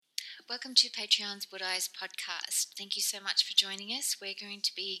Welcome to Patreon's Wood Eyes podcast. Thank you so much for joining us. We're going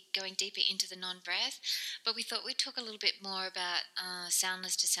to be going deeper into the non-breath, but we thought we'd talk a little bit more about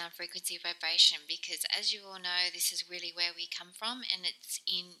soundness to sound frequency vibration because, as you all know, this is really where we come from, and it's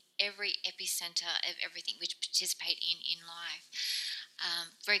in every epicenter of everything we participate in life.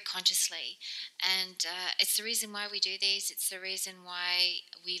 Very consciously. And it's the reason why we do these. It's the reason why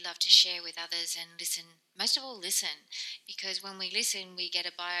we love to share with others and listen. Most of all, listen, because when we listen, we get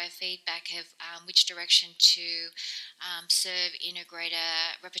a biofeedback of which direction to serve in a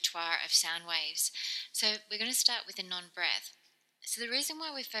greater repertoire of sound waves. So we're going to start with the non-breath. So the reason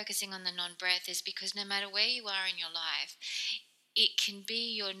why we're focusing on the non-breath is because no matter where you are in your life, it can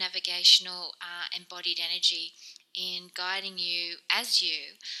be your navigational embodied energy in guiding you as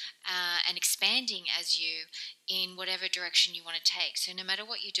you and expanding as you in whatever direction you want to take. So no matter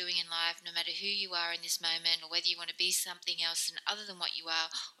what you're doing in life, no matter who you are in this moment, or whether you want to be something else other than what you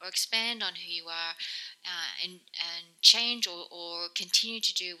are, or expand on who you are, and change or continue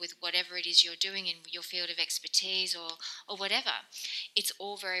to do with whatever it is you're doing in your field of expertise or whatever, it's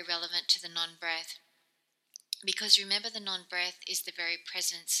all very relevant to the non-breath. Because remember, the non-breath is the very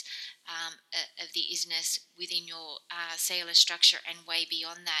presence of the isness within your cellular structure and way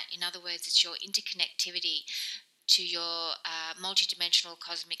beyond that. In other words, it's your interconnectivity to your multidimensional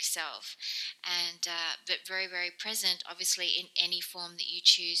cosmic self, and but very, very present, obviously, in any form that you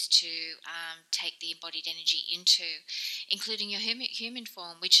choose to take the embodied energy into, including your human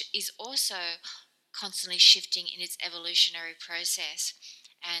form, which is also constantly shifting in its evolutionary process.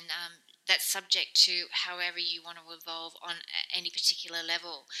 And that's subject to however you want to evolve on any particular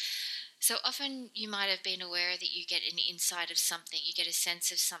level. So often you might have been aware that you get an insight of something, you get a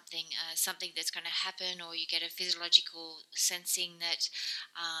sense of something, something that's going to happen, or you get a physiological sensing that,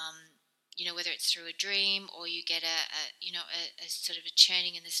 whether it's through a dream or you get a sort of a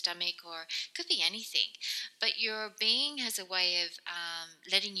churning in the stomach, or it could be anything. But your being has a way of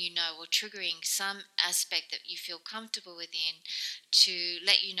letting you know or triggering some aspect that you feel comfortable within to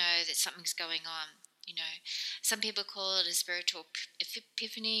let you know that something's going on. Some people call it a spiritual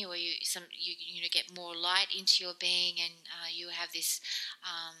epiphany, or you get more light into your being, and you have this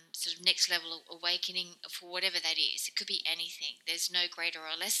sort of next level awakening for whatever that is. It could be anything. There's no greater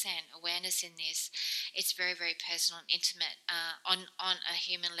or less than awareness in this. It's very, very personal and intimate on a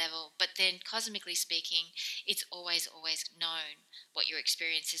human level. But then, cosmically speaking, it's always known what your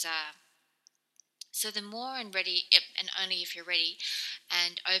experiences are. So the more and ready, and only if you're ready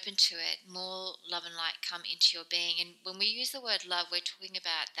and open to it, more love and light come into your being. And when we use the word love, we're talking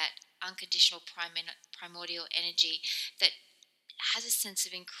about that unconditional primordial energy that has a sense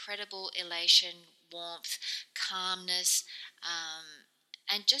of incredible elation, warmth, calmness,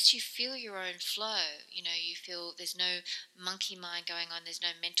 and just you feel your own flow. You feel there's no monkey mind going on. There's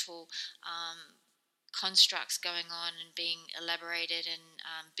no mental constructs going on and being elaborated and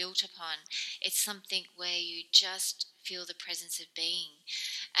built upon. It's something where you just feel the presence of being,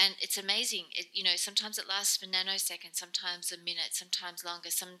 and it's amazing. Sometimes it lasts for nanoseconds, sometimes a minute, sometimes longer,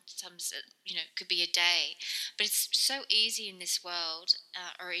 sometimes it could be a day. But it's so easy in this world,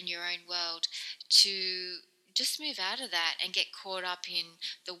 or in your own world, to just move out of that and get caught up in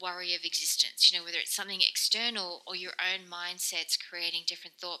the worry of existence, whether it's something external or your own mindsets creating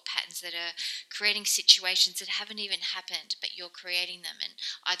different thought patterns that are creating situations that haven't even happened, but you're creating them, and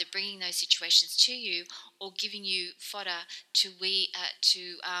either bringing those situations to you or giving you fodder to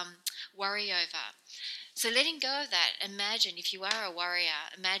worry over. So letting go of that, imagine if you are a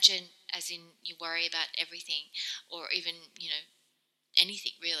worrier, imagine as in you worry about everything, or even,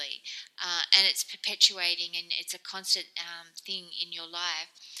 anything really, and it's perpetuating and it's a constant thing in your life,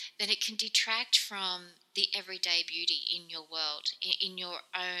 then it can detract from the everyday beauty in your world, in your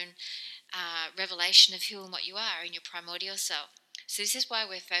own revelation of who and what you are, in your primordial self. So this is why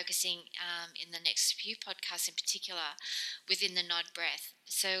we're focusing in the next few podcasts in particular within the nod breath.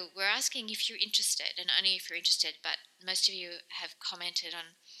 So we're asking if you're interested, and only if you're interested, but most of you have commented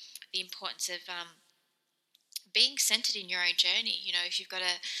on the importance of being centered in your own journey. If you've got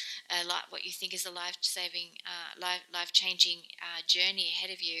what you think is a life-saving, life-changing journey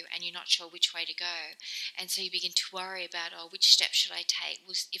ahead of you, and you're not sure which way to go, and so you begin to worry about, which step should I take?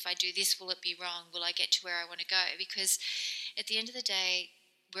 If I do this, will it be wrong? Will I get to where I want to go? Because at the end of the day,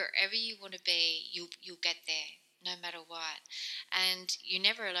 wherever you want to be, you'll get there, no matter what. And you're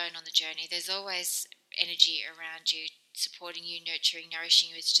never alone on the journey. There's always energy around you, supporting you, nurturing, nourishing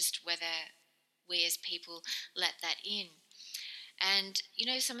you. It's just whether we as people let that in. And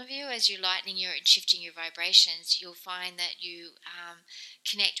some of you, as you're lightening your and shifting your vibrations, you'll find that you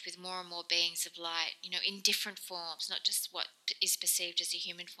connect with more and more beings of light, in different forms, not just what is perceived as a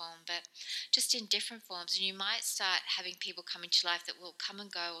human form, but just in different forms. And you might start having people come into life that will come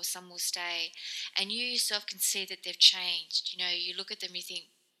and go, or some will stay. And you yourself can see that they've changed. You look at them, you think,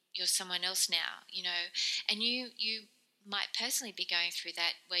 you're someone else now, and you might personally be going through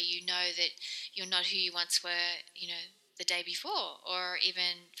that, where you know that you're not who you once were, the day before, or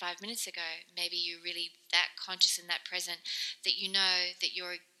even 5 minutes ago. Maybe you're really that conscious and that present that you know that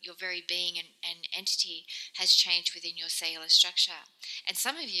your very being and entity has changed within your cellular structure. And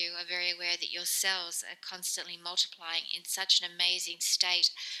some of you are very aware that your cells are constantly multiplying in such an amazing state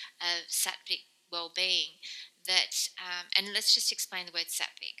of sattvic well-being that, and let's just explain the word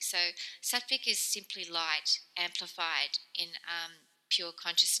sattvic. So sattvic is simply light amplified in pure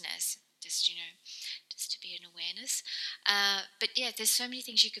consciousness, just to be an awareness. But yeah, there's so many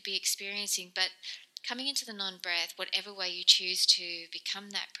things you could be experiencing, but coming into the non-breath, whatever way you choose to become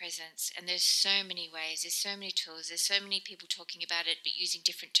that presence, and there's so many ways, there's so many tools, there's so many people talking about it but using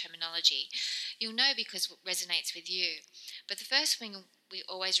different terminology. You'll know because it resonates with you. But the first thing we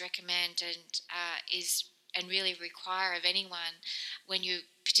always recommend and really require of anyone when you're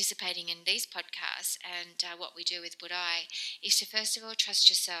participating in these podcasts and what we do with Budai is to first of all trust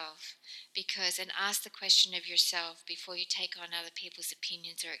yourself, and ask the question of yourself before you take on other people's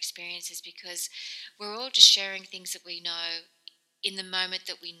opinions or experiences, because we're all just sharing things that we know in the moment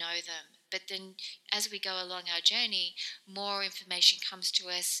that we know them. But then as we go along our journey, more information comes to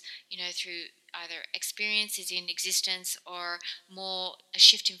us, through either experiences in existence, or more a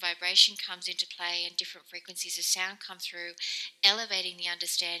shift in vibration comes into play, and different frequencies of sound come through, elevating the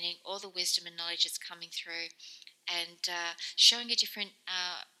understanding, all the wisdom and knowledge that's coming through, and showing a different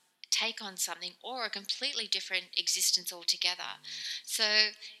take on something, or a completely different existence altogether. So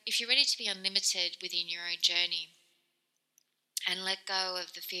if you're ready to be unlimited within your own journey and let go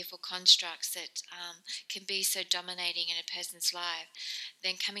of the fearful constructs that can be so dominating in a person's life,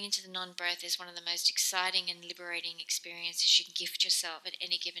 then coming into the non-breath is one of the most exciting and liberating experiences you can gift yourself at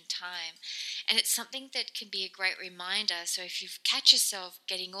any given time. And it's something that can be a great reminder. So if you catch yourself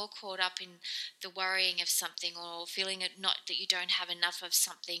getting all caught up in the worrying of something, or feeling it not that you don't have enough of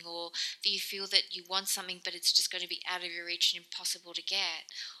something, or that you feel that you want something but it's just going to be out of your reach and impossible to get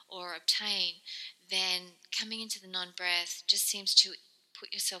or obtain, then coming into the non-breath just seems to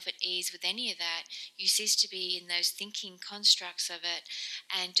put yourself at ease with any of that. You cease to be in those thinking constructs of it,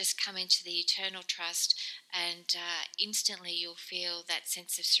 and just come into the eternal trust, and instantly you'll feel that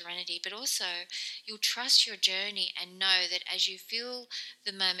sense of serenity. But also you'll trust your journey and know that as you feel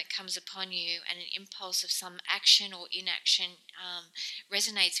the moment comes upon you and an impulse of some action or inaction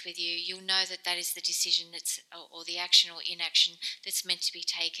resonates with you, you'll know that that is the decision or the action or inaction that's meant to be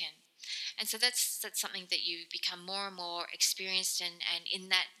taken. And so that's something that you become more and more experienced in, and in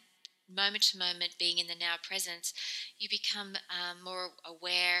that moment to moment being in the now presence, you become more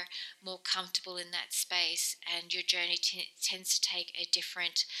aware, more comfortable in that space, and your journey tends to take a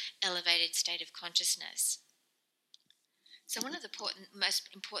different elevated state of consciousness. So one of the most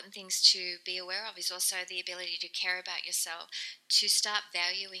important things to be aware of is also the ability to care about yourself, to start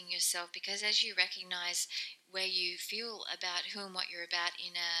valuing yourself, because as you recognize where you feel about who and what you're about,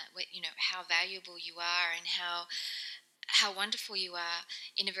 how valuable you are, and how wonderful you are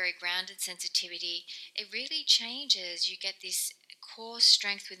in a very grounded sensitivity, it really changes. You get this core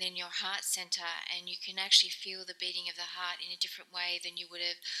strength within your heart center, and you can actually feel the beating of the heart in a different way than you would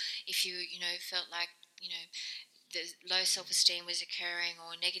have if you felt like the low self-esteem was occurring,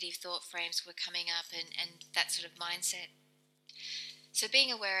 or negative thought frames were coming up, and that sort of mindset. So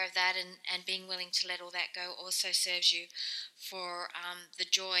being aware of that, and being willing to let all that go, also serves you for the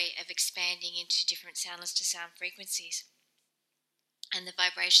joy of expanding into different soundless to sound frequencies and the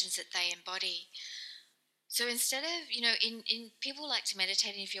vibrations that they embody. So instead of, in people like to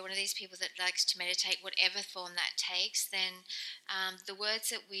meditate, and if you're one of these people that likes to meditate, whatever form that takes, then the words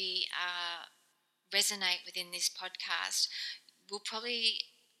that we resonate within this podcast will probably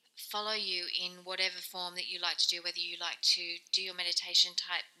follow you in whatever form that you like to do, whether you like to do your meditation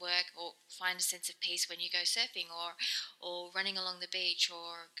type work, or find a sense of peace when you go surfing, or running along the beach,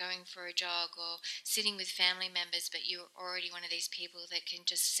 or going for a jog, or sitting with family members, but you're already one of these people that can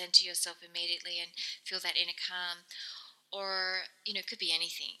just center yourself immediately and feel that inner calm. Or it could be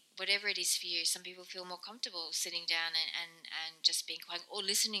anything, whatever it is for you. Some people feel more comfortable sitting down and just being quiet, or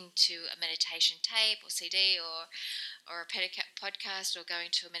listening to a meditation tape or CD, or a podcast, or going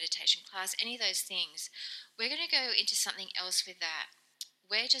to a meditation class, any of those things. We're going to go into something else with that,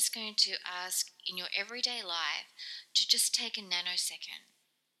 we're just going to ask in your everyday life to just take a nanosecond.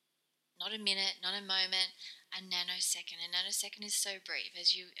 Not a minute, not a moment, a nanosecond. A nanosecond is so brief,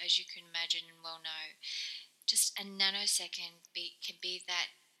 as you can imagine and well know. Just a nanosecond can be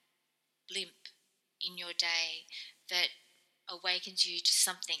that blimp in your day that awakens you to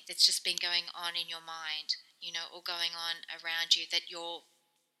something that's just been going on in your mind, or going on around you that you're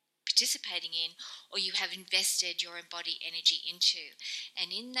participating in, or you have invested your embodied energy into.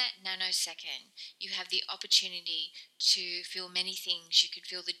 And in that nanosecond, you have the opportunity to feel many things. You could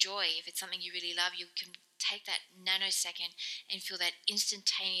feel the joy. If it's something you really love, you can take that nanosecond and feel that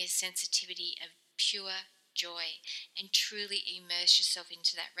instantaneous sensitivity of pure joy and truly immerse yourself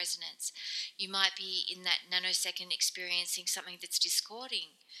into that resonance. You might be in that nanosecond experiencing something that's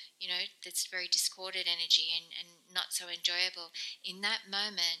discording, that's very discorded energy and not so enjoyable. In that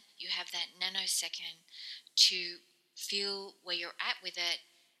moment, you have that nanosecond to feel where you're at with it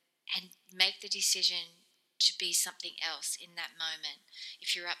and make the decision to be something else in that moment.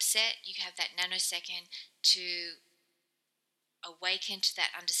 If you're upset, you have that nanosecond to awaken to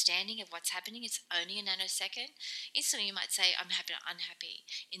that understanding of what's happening. It's only a nanosecond. Instantly you might say, I'm happy, unhappy.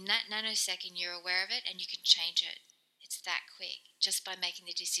 In that nanosecond, you're aware of it and you can change it. It's that quick, just by making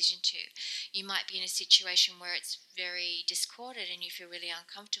the decision to. You might be in a situation where it's very discorded and you feel really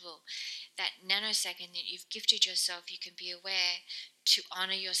uncomfortable. That nanosecond that you've gifted yourself, you can be aware to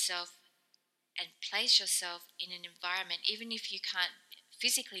honor yourself and place yourself in an environment, even if you can't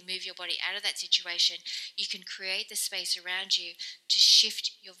physically move your body out of that situation, you can create the space around you to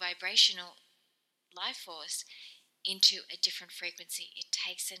shift your vibrational life force into a different frequency. It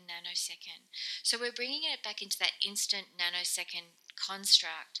takes a nanosecond. So we're bringing it back into that instant nanosecond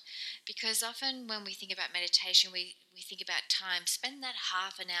construct, because often when we think about meditation, we think about time. Spend that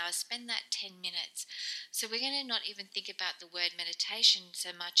half an hour, spend that 10 minutes. So we're going to not even think about the word meditation so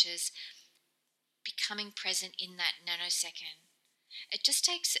much as becoming present in that nanosecond. It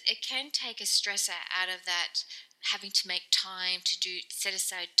can take a stressor out of that, having to make time to set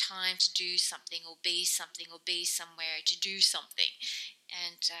aside time to do something or be somewhere to do something.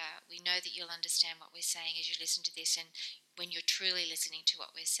 And we know that you'll understand what we're saying as you listen to this and when you're truly listening to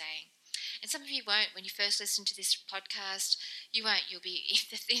what we're saying. And some of you won't. When you first listen to this podcast, you won't. You'll be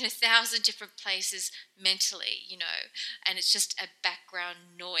in 1,000 different places mentally, and it's just a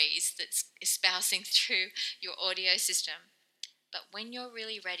background noise that's espousing through your audio system. But when you're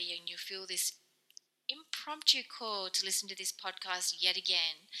really ready and you feel this impromptu call to listen to this podcast yet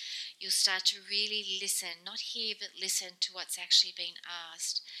again, you'll start to really listen, not hear, but listen to what's actually being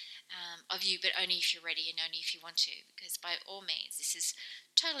asked of you, but only if you're ready and only if you want to, because by all means, this is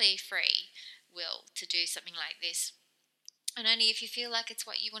totally free will to do something like this. And only if you feel like it's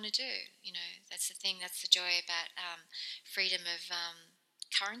what you want to do. That's the thing, that's the joy about freedom of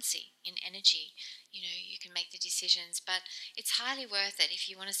currency in energy. You can make the decisions, but it's highly worth it if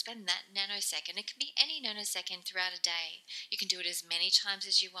you want to spend that nanosecond. It can be any nanosecond throughout a day. You can do it as many times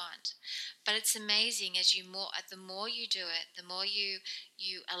as you want. But it's amazing the more you do it, the more you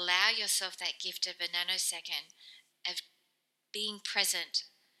allow yourself that gift of a nanosecond of being present,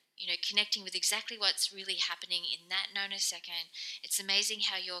 connecting with exactly what's really happening in that nanosecond. It's amazing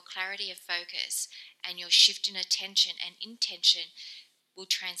how your clarity of focus and your shift in attention and intention will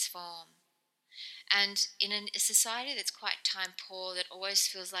transform. And in a society that's quite time poor, that always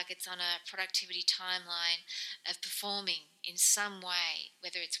feels like it's on a productivity timeline of performing in some way,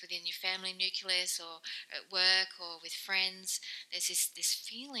 whether it's within your family nucleus or at work or with friends, there's this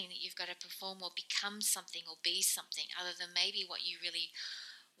feeling that you've got to perform or become something or be something other than maybe what you really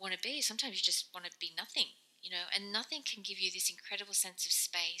want to be. Sometimes you just want to be nothing, and nothing can give you this incredible sense of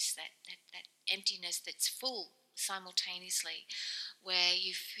space, that emptiness that's full simultaneously, where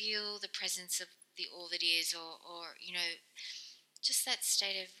you feel the presence of the all that is, or just that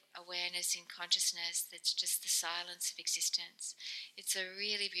state of awareness in consciousness that's just the silence of existence. It's a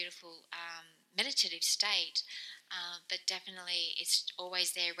really beautiful meditative state, but definitely it's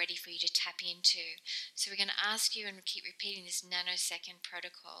always there ready for you to tap into. So we're going to ask you and keep repeating this nanosecond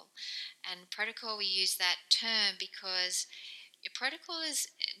protocol. And protocol, we use that term because your protocol is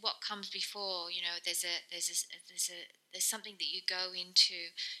what comes before. There's something that you go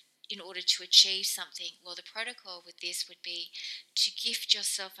into in order to achieve something. Well, the protocol with this would be to gift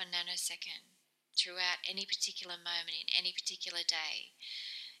yourself a nanosecond throughout any particular moment in any particular day,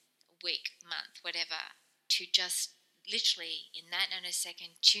 week, month, whatever, to just literally in that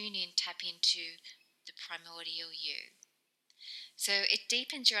nanosecond tune in, tap into the primordial you. So it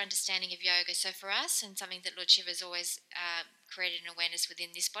deepens your understanding of yoga. So for us, and something that Lord Shiva has always created an awareness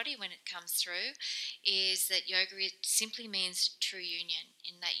within this body when it comes through, is that yoga simply means true union.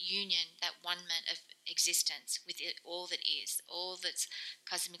 In that union, that one-ment of existence with it, all that is, all that's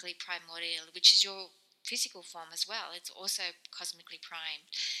cosmically primordial, which is your physical form as well. It's also cosmically primed.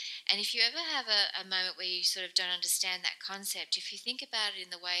 And if you ever have a moment where you sort of don't understand that concept, if you think about it in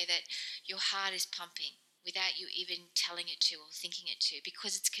the way that your heart is pumping without you even telling it to or thinking it to,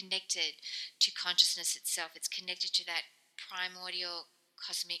 because it's connected to consciousness itself, it's connected to that primordial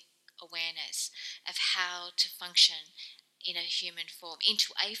cosmic awareness of how to function in a human form,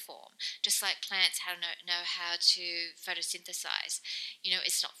 into a form, just like plants know how to photosynthesize.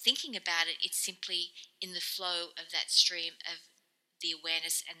 It's not thinking about it, it's simply in the flow of that stream of the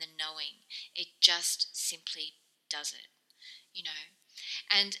awareness and the knowing. It just simply does it, you know.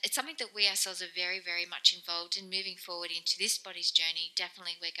 And it's something that we ourselves are very, very much involved in moving forward into this body's journey.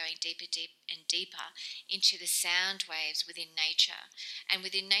 Definitely, we're going deeper, and deeper into the sound waves within nature. And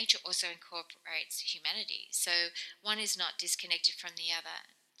within nature also incorporates humanity. So one is not disconnected from the other.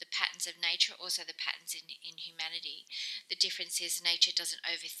 The patterns of nature, also the patterns in humanity. The difference is nature doesn't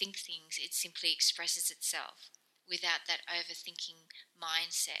overthink things, it simply expresses itself without that overthinking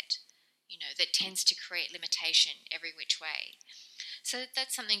mindset, that tends to create limitation every which way. So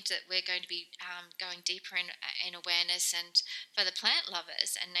that's something that we're going to be going deeper in awareness. And for the plant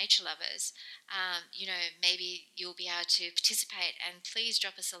lovers and nature lovers, maybe you'll be able to participate. And please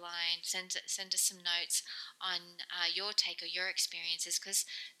drop us a line, send us some notes on your take or your experiences, because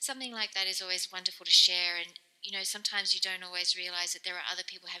something like that is always wonderful to share. And sometimes you don't always realize that there are other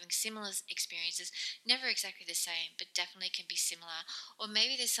people having similar experiences, never exactly the same, but definitely can be similar. Or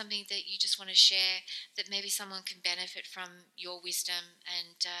maybe there's something that you just want to share that maybe someone can benefit from your wisdom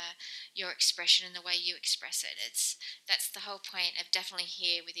and your expression and the way you express it. That's the whole point of definitely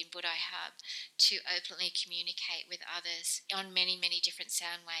here within Budai Hub, to openly communicate with others on many, many different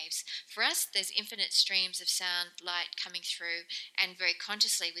sound waves. For us, there's infinite streams of sound light coming through, and very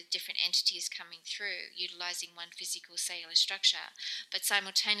consciously with different entities coming through, utilizing one physical cellular structure, but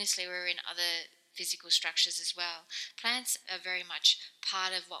simultaneously we're in other physical structures as well. Plants are very much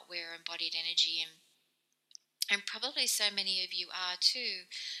part of what we're embodied energy in. And probably so many of you are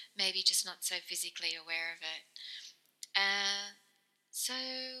too, maybe just not so physically aware of it.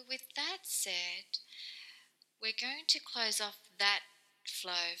 So, with that said, we're going to close off that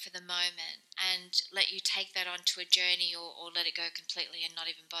flow for the moment and let you take that onto a journey, or let it go completely and not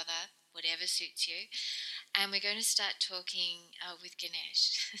even bother, whatever suits you. And we're going to start talking with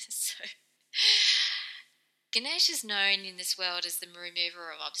Ganesh. So, Ganesh is known in this world as the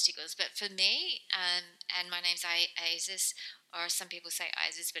remover of obstacles, but for me, and my name's Isis, or some people say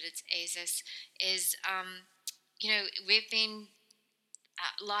Isis, but it's Isis, is, we've been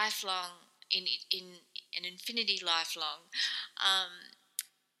lifelong in an infinity lifelong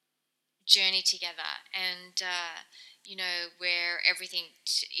journey together, and where everything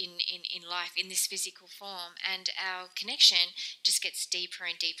in life in this physical form, and our connection just gets deeper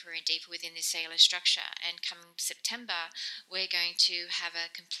and deeper and deeper within this cellular structure. And come September, we're going to have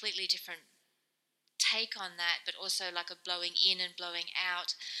a completely different take on that, but also like a blowing in and blowing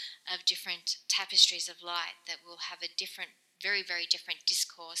out of different tapestries of light that will have a different, very, very different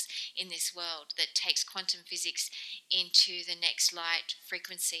discourse in this world that takes quantum physics into the next light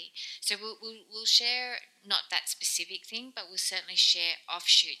frequency. So we'll share not that specific thing, but we'll certainly share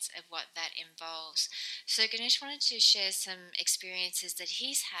offshoots of what that involves. So Ganesh wanted to share some experiences that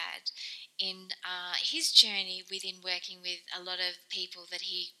he's had in his journey within working with a lot of people that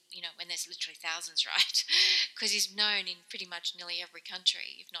he, when there's literally thousands, right? Because he's known in pretty much nearly every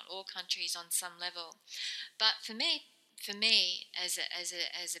country, if not all countries, on some level. But for me, as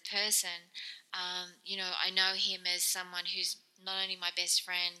a person, I know him as someone who's not only my best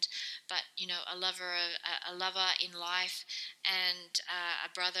friend, but a lover in life, and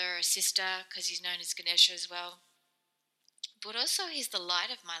a brother, a sister, because he's known as Ganesha as well. But also, he's the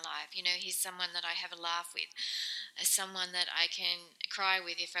light of my life. He's someone that I have a laugh with, as someone that I can cry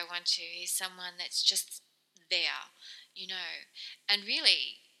with if I want to. He's someone that's just there, you know, and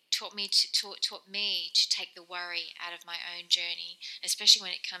really taught me to take the worry out of my own journey, especially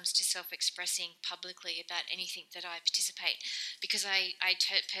when it comes to self-expressing publicly about anything that I participate, because I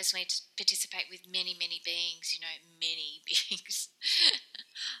personally participate with many, many beings, many beings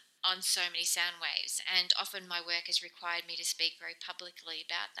on so many sound waves, and often my work has required me to speak very publicly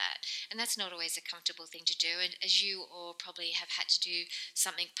about that, and that's not always a comfortable thing to do. And as you all probably have had to do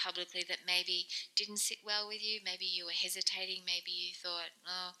something publicly that maybe didn't sit well with you, maybe you were hesitating, maybe you thought,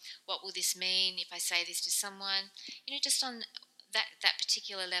 oh, what will this mean if I say this to someone, just on that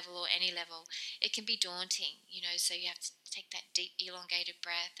particular level or any level, it can be daunting, so you have to take that deep elongated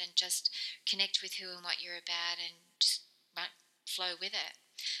breath and just connect with who and what you're about and just flow with it.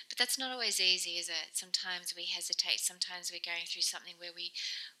 But that's not always easy, is it? Sometimes we hesitate. Sometimes we're going through something where we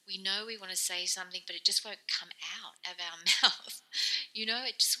know we want to say something, but it just won't come out of our mouth.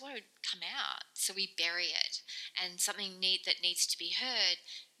 It just won't come out. So we bury it. And something that needs to be heard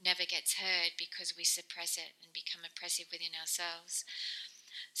never gets heard because we suppress it and become oppressive within ourselves.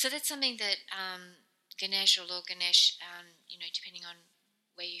 So that's something that Ganesh or Lord Ganesh, depending on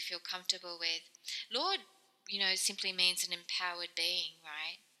where you feel comfortable with. Lord, simply means an empowered being,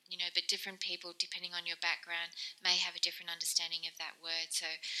 right? But different people, depending on your background, may have a different understanding of that word. So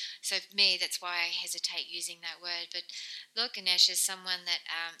for me, that's why I hesitate using that word. But Lord Ganesh is someone that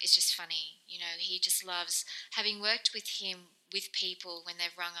is just funny. He just loves, having worked with him with people when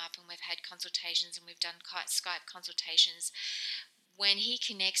they've rung up and we've had consultations and we've done Skype consultations. When he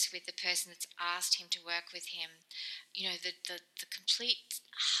connects with the person that's asked him to work with him, the complete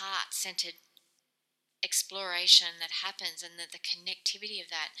heart-centered exploration that happens and the connectivity of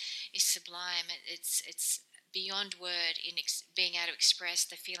that is sublime. It's beyond word in being able to express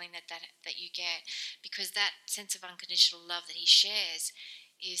the feeling that you get, because that sense of unconditional love that he shares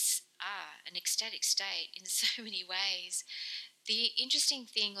is an ecstatic state in so many ways. The interesting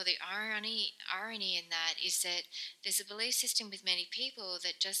thing, or the irony in that, is that there's a belief system with many people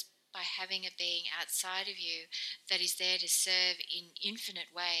that just by having a being outside of you that is there to serve in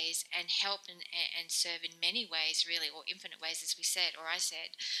infinite ways and help and serve in many ways, really, or infinite ways, as we said, or I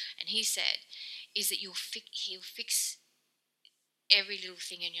said, and he said, is that he'll fix every little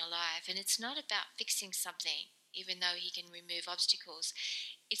thing in your life. And it's not about fixing something, even though he can remove obstacles.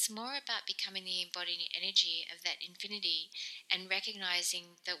 It's more about becoming the embodied energy of that infinity and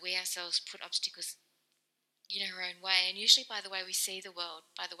recognizing that we ourselves put obstacles in our own way. And usually by the way we see the world,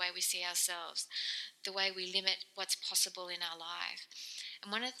 by the way we see ourselves, the way we limit what's possible in our life. And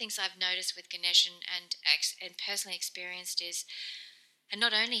one of the things I've noticed with Ganesh and personally experienced is, and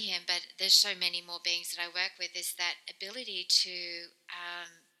not only him, but there's so many more beings that I work with, is that ability to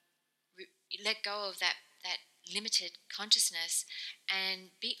let go of that limited consciousness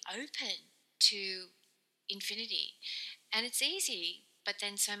and be open to infinity. And it's easy, but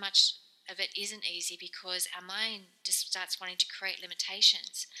then so much of it isn't easy because our mind just starts wanting to create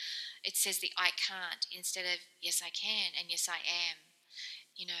limitations. It says the I can't instead of yes I can and yes I am.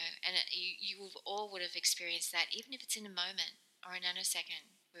 And you all would have experienced that, even if it's in a moment or a nanosecond.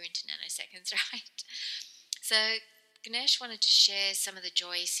 We're into nanoseconds, right? So Ganesh wanted to share some of the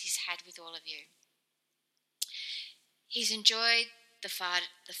joys he's had with all of you. He's enjoyed the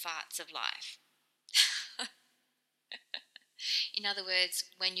farts of life. In other words,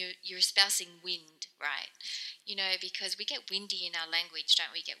 when you're espousing wind, right? Because we get windy in our language,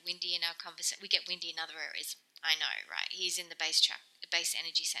 don't we? Get windy in our conversation. We get windy in other areas. I know, right? He's in the base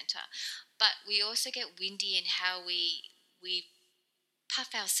energy center, but we also get windy in how we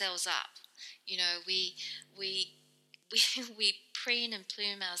puff ourselves up. We we we preen and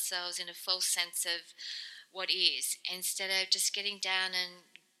plume ourselves in a false sense of what is, instead of just getting down and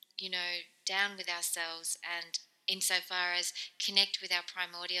down with ourselves, and insofar as connect with our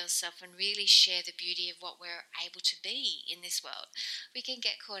primordial self and really share the beauty of what we're able to be in this world. We can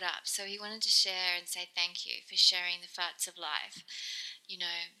get caught up. So he wanted to share and say thank you for sharing the farts of life,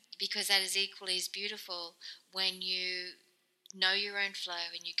 because that is equally as beautiful when you know your own flow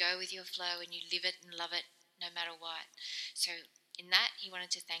and you go with your flow and you live it and love it no matter what. So in that, he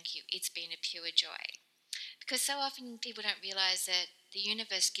wanted to thank you. It's been a pure joy. Because so often people don't realize that the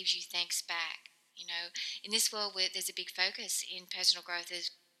universe gives you thanks back. In this world where there's a big focus in personal growth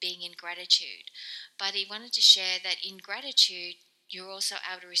as being in gratitude. But he wanted to share that in gratitude, you're also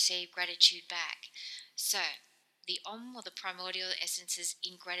able to receive gratitude back. So, the Om, or the primordial essence, is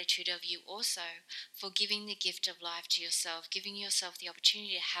in gratitude of you also for giving the gift of life to yourself, giving yourself the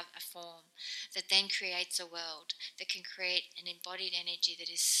opportunity to have a form that then creates a world, that can create an embodied energy that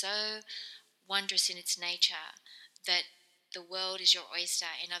is so wondrous in its nature that the world is your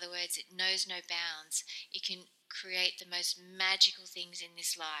oyster. In other words, it knows no bounds. It can create the most magical things in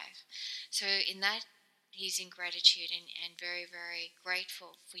this life. So in that, he's in gratitude and very, very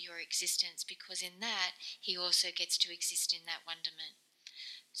grateful for your existence, because in that, he also gets to exist in that wonderment.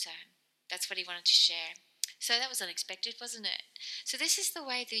 So that's what he wanted to share. So that was unexpected, wasn't it? So this is the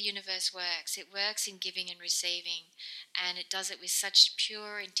way the universe works. It works in giving and receiving, and it does it with such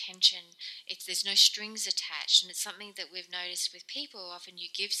pure intention. There's no strings attached, and it's something that we've noticed with people. Often you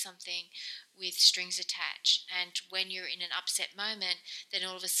give something with strings attached. And when you're in an upset moment, then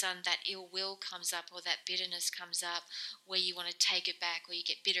all of a sudden that ill will comes up, or that bitterness comes up, where you want to take it back, or you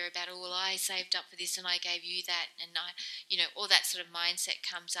get bitter about, oh, well, I saved up for this and I gave you that, and I, all that sort of mindset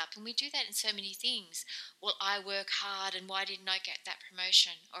comes up. And we do that in so many things. Well, I work hard and why didn't I get that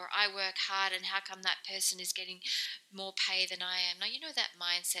promotion? Or I work hard and how come that person is getting more pay than I am? Now, that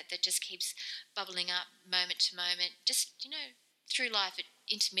mindset that just keeps bubbling up moment to moment, just, through life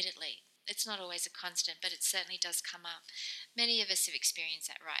intermittently. It's not always a constant, but it certainly does come up. Many of us have experienced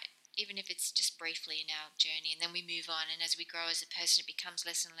that, right? Even if it's just briefly in our journey, and then we move on, and as we grow as a person, it becomes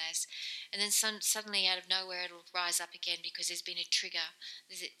less and less. And then suddenly, out of nowhere, it'll rise up again because there's been a trigger,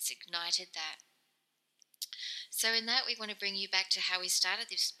 it's ignited that. So, in that, we want to bring you back to how we started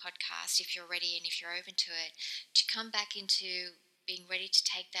this podcast, if you're ready and if you're open to it, to come back into being ready to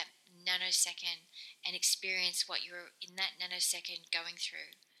take that nanosecond and experience what you're in that nanosecond going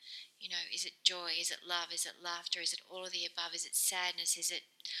through. Is it joy? Is it love? Is it laughter? Is it all of the above? Is it sadness? Is it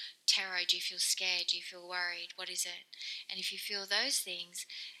terror? Do you feel scared? Do you feel worried? What is it? And if you feel those things,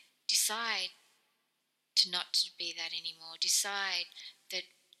 decide to not to be that anymore. Decide that,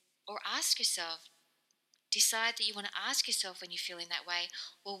 or ask yourself, decide that you want to ask yourself when you're feeling that way,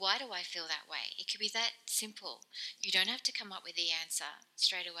 well, why do I feel that way? It could be that simple. You don't have to come up with the answer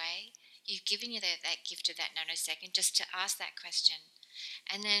straight away. You've given you that gift of that nanosecond just to ask that question.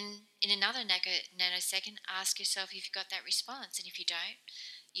 And then in another nanosecond, ask yourself if you've got that response. And if you don't,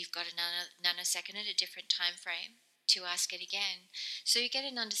 you've got a nanosecond at a different time frame to ask it again. So you get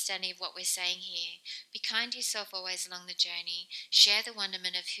an understanding of what we're saying here. Be kind to yourself always along the journey. Share the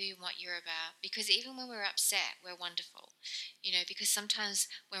wonderment of who and what you're about. Because even when we're upset, we're wonderful. Because sometimes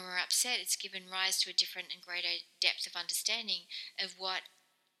when we're upset, it's given rise to a different and greater depth of understanding of what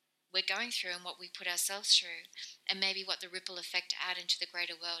we're going through and what we put ourselves through, and maybe what the ripple effect out into the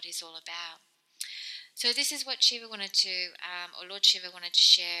greater world is all about. So this is what Shiva wanted to, or Lord Shiva wanted to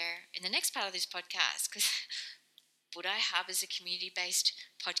share in the next part of this podcast, because Buddha Hub is a community-based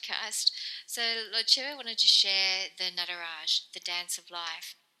podcast. So Lord Shiva wanted to share the Nataraj, the dance of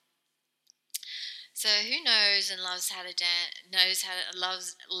life. So who knows and loves how to dance,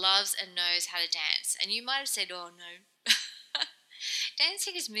 loves and knows how to dance? And you might have said, oh no.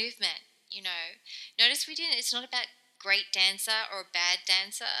 Dancing is movement, Notice it's not about great dancer or bad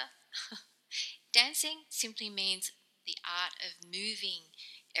dancer. Dancing simply means the art of moving.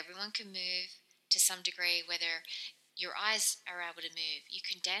 Everyone can move to some degree, whether your eyes are able to move. You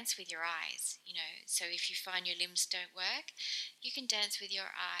can dance with your eyes, So if you find your limbs don't work, you can dance with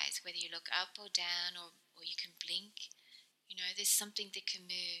your eyes, whether you look up or down, or you can blink. There's something that can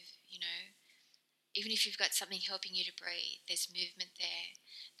move, Even if you've got something helping you to breathe, there's movement there.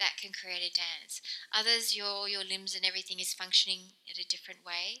 That can create a dance. Others, your limbs and everything is functioning in a different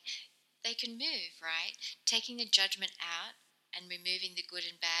way. They can move, right? Taking the judgment out and removing the good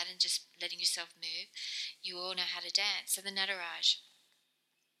and bad and just letting yourself move. You all know how to dance. So the Nataraj.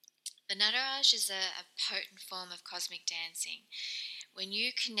 The Nataraj is a potent form of cosmic dancing. When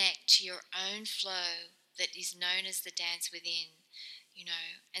you connect to your own flow that is known as the dance within,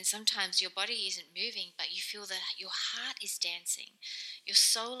 and sometimes your body isn't moving, but you feel that your heart is dancing, your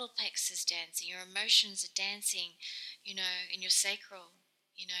solar plexus is dancing, your emotions are dancing, in your sacral,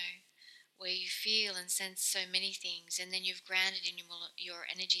 where you feel and sense so many things, and then you've grounded in your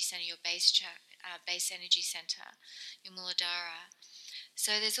energy center, your base energy center, your Muladhara.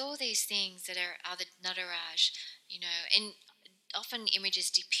 So there's all these things that are the Nataraj, and often images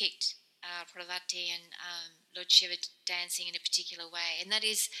depict Parvati and Lord Shiva dancing in a particular way, and that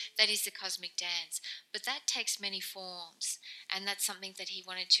is the cosmic dance. But that takes many forms, and that's something that he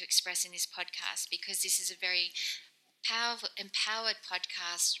wanted to express in this podcast, because this is a very powerful, empowered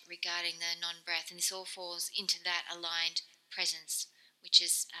podcast regarding the non-breath, and this all falls into that aligned presence, which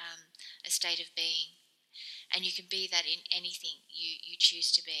is a state of being, and you can be that in anything you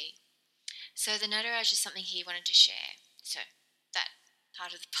choose to be. So the Nataraj is something he wanted to share. So that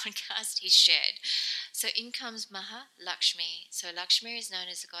part of the podcast he shared. So in comes Maha Lakshmi. So Lakshmi is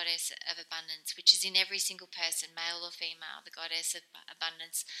known as the goddess of abundance, which is in every single person, male or female. The goddess of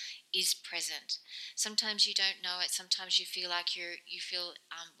abundance is present. Sometimes you don't know it. Sometimes you feel like you feel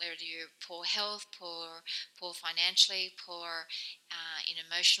whether you're poor health, poor financially, poor in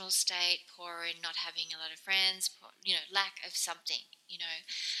emotional state, poor in not having a lot of friends, poor, lack of something.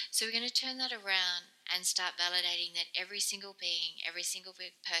 So we're going to turn that around and start validating that every single being, every single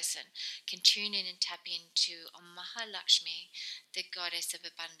person can tune in and tap into Om Mahalakshmi, the goddess of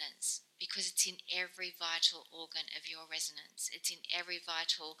abundance, because it's in every vital organ of your resonance. It's in every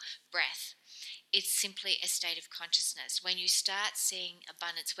vital breath. It's simply a state of consciousness. When you start seeing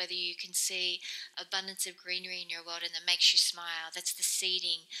abundance, whether you can see abundance of greenery in your world and that makes you smile, that's the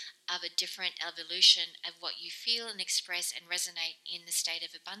seeding of a different evolution of what you feel and express and resonate in the state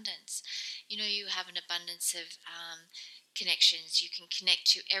of abundance. You have an abundance of connections. You can connect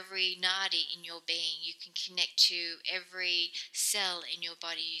to every nadi in your being. You can connect to every cell in your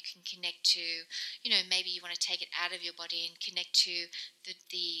body. You can connect to, maybe you want to take it out of your body and connect to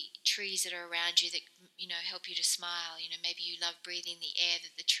the trees that are around you that, help you to smile. Maybe you love breathing the air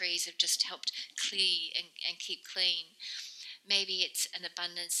that the trees have just helped clear and keep clean. Maybe it's an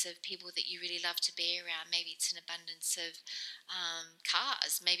abundance of people that you really love to be around. Maybe it's an abundance of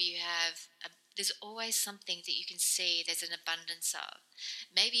cars. Maybe you have there's always something that you can see there's an abundance of.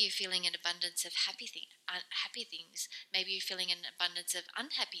 Maybe you're feeling an abundance of happy things. Maybe you're feeling an abundance of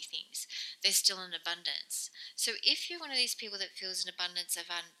unhappy things. There's still an abundance. So if you're one of these people that feels an abundance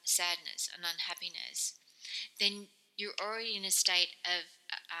of sadness and unhappiness, then you're already in a state of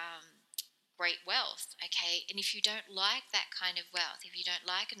great wealth, okay? And if you don't like that kind of wealth, if you don't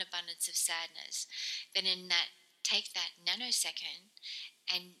like an abundance of sadness, then take that nanosecond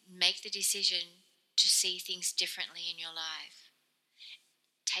and make the decision to see things differently in your life.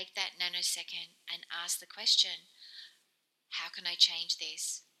 Take that nanosecond and ask the question, how can I change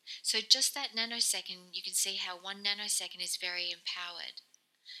this? So just that nanosecond, you can see how 1 nanosecond is very empowered.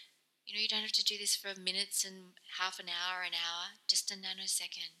 You don't have to do this for minutes and half an hour, just a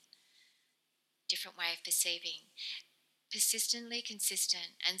nanosecond. Different way of perceiving. Persistently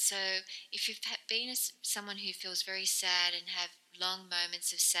consistent. And so if you've been someone who feels very sad and have long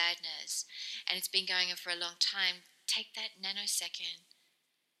moments of sadness and it's been going on for a long time, take that nanosecond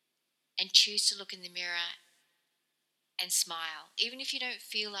and choose to look in the mirror and smile. Even if you don't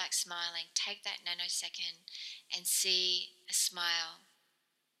feel like smiling, take that nanosecond and see a smile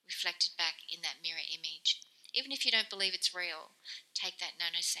reflected back in that mirror image. Even if you don't believe it's real, take that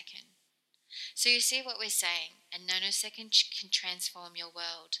nanosecond. So you see what we're saying, a nanosecond can transform your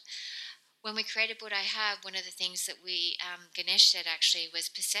world. When we created Buddha, one of the things that Ganesh said actually was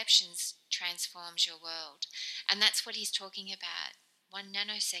perceptions transforms your world. And that's what he's talking about. 1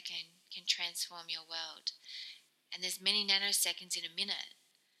 nanosecond can transform your world. And there's many nanoseconds in a minute.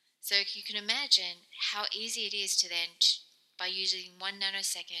 So you can imagine how easy it is to then, by using 1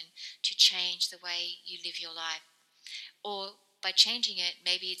 nanosecond, to change the way you live your life. Or by changing it,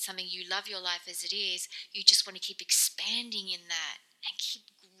 maybe it's something you love your life as it is, you just want to keep expanding in that and keep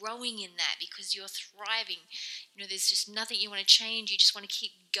growing in that because you're thriving. There's just nothing you want to change. You just want to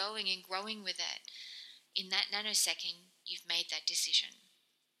keep going and growing with it. In that nanosecond, you've made that decision.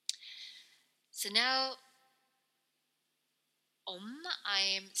 So now, I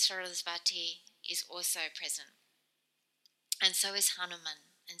Am Sarasvati is also present. And so is Hanuman.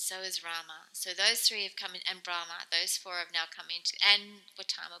 And so is Rama. So those 3 have come in, and Brahma, those 4 have now come into, and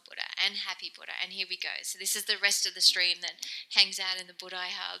Gautama Buddha, and Happy Buddha, and here we go. So this is the rest of the stream that hangs out in the Buddha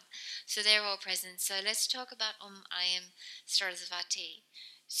Hub. So they're all present. So let's talk about I Am Sarasvati.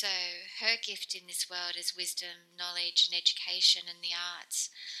 So her gift in this world is wisdom, knowledge, and education, and the arts.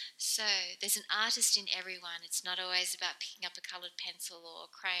 So there's an artist in everyone. It's not always about picking up a coloured pencil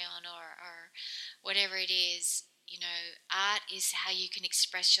or crayon or whatever it is. Art is how you can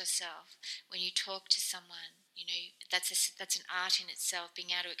express yourself. When you talk to someone, that's an art in itself,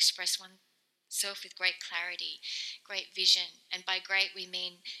 being able to express oneself with great clarity, great vision. And by great, we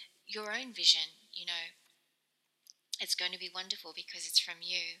mean your own vision, It's going to be wonderful because it's from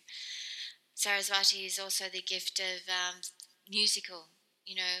you. Sarasvati is also the gift of musical.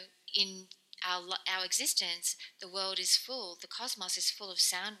 In our existence, the world is full, the cosmos is full of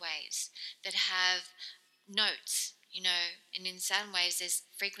sound waves that have notes, and in sound waves there's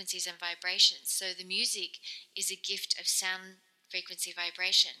frequencies and vibrations. So the music is a gift of sound frequency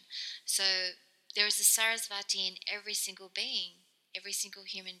vibration. So there is a Sarasvati in every single being, every single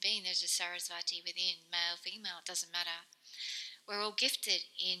human being. There's a Sarasvati within, male, female, it doesn't matter. We're all gifted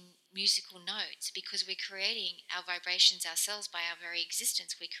in musical notes because we're creating our vibrations ourselves by our very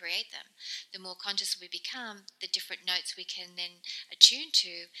existence. We create them. The more conscious we become, the different notes we can then attune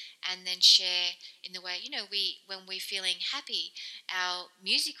to and then share in the way, when we're feeling happy, our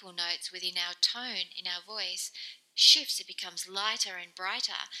musical notes within our tone, in our voice, shifts. It becomes lighter and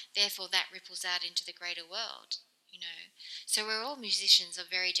brighter. Therefore, that ripples out into the greater world, So we're all musicians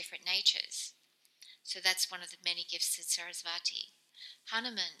of very different natures. So that's one of the many gifts of Sarasvati.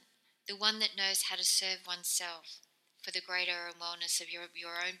 Hanuman, the one that knows how to serve oneself for the greater wellness of your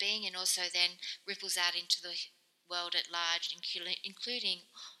own being, and also then ripples out into the world at large, including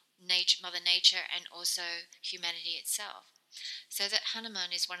nature, Mother Nature, and also humanity itself. So that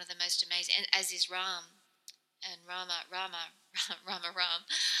Hanuman is one of the most amazing, and as is Ram and Rama Ram,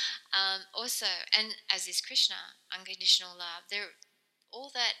 also, and as is Krishna, unconditional love. There, all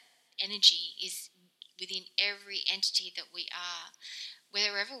that energy is within every entity that we are,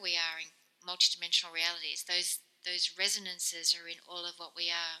 wherever we are in multidimensional realities. Those resonances are in all of what we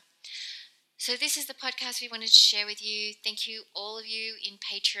are. So this is the podcast we wanted to share with you. Thank you, all of you in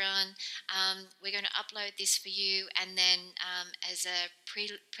Patreon. We're going to upload this for you, and then as a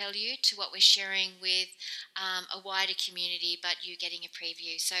prelude to what we're sharing with a wider community, but you getting a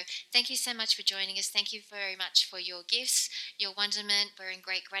preview. So thank you so much for joining us. Thank you very much for your gifts, your wonderment. We're in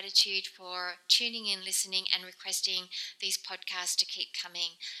great gratitude for tuning in, listening, and requesting these podcasts to keep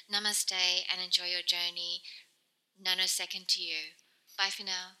coming. Namaste, and enjoy your journey. Nanosecond to you. Bye for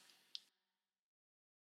now.